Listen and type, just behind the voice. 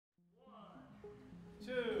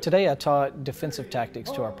Today I taught defensive tactics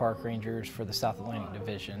to our park rangers for the South Atlantic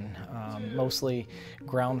Division, mostly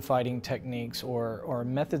ground fighting techniques or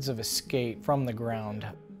methods of escape from the ground.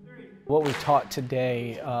 What we taught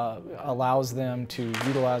today allows them to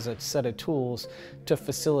utilize a set of tools to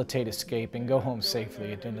facilitate escape and go home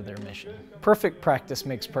safely at the end of their mission. Perfect practice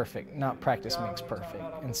makes perfect, not practice makes perfect.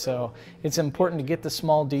 And so it's important to get the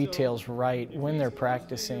small details right when they're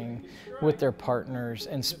practicing with their partners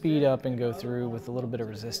and speed up and go through with a little bit of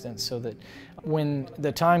resistance so that when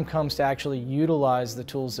the time comes to actually utilize the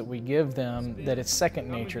tools that we give them, that it's second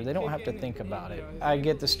nature. They don't have to think about it. I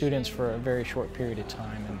get the students for a very short period of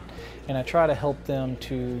time and I try to help them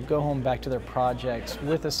to go home back to their projects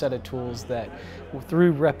with a set of tools that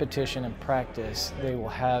through repetition and practice they will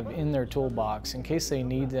have in their toolbox in case they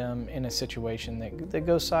need them in a situation that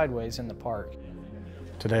goes sideways in the park.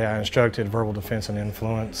 Today I instructed verbal defense and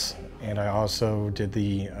influence, and I also did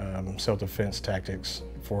the self-defense tactics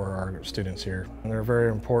for our students here. And they're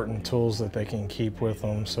very important tools that they can keep with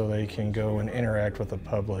them so they can go and interact with the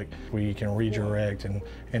public. We can redirect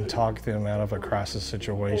and talk them out of a crisis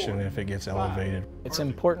situation if it gets elevated. It's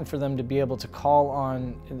important for them to be able to call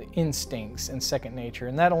on instincts and second nature,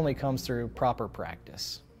 and that only comes through proper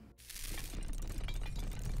practice.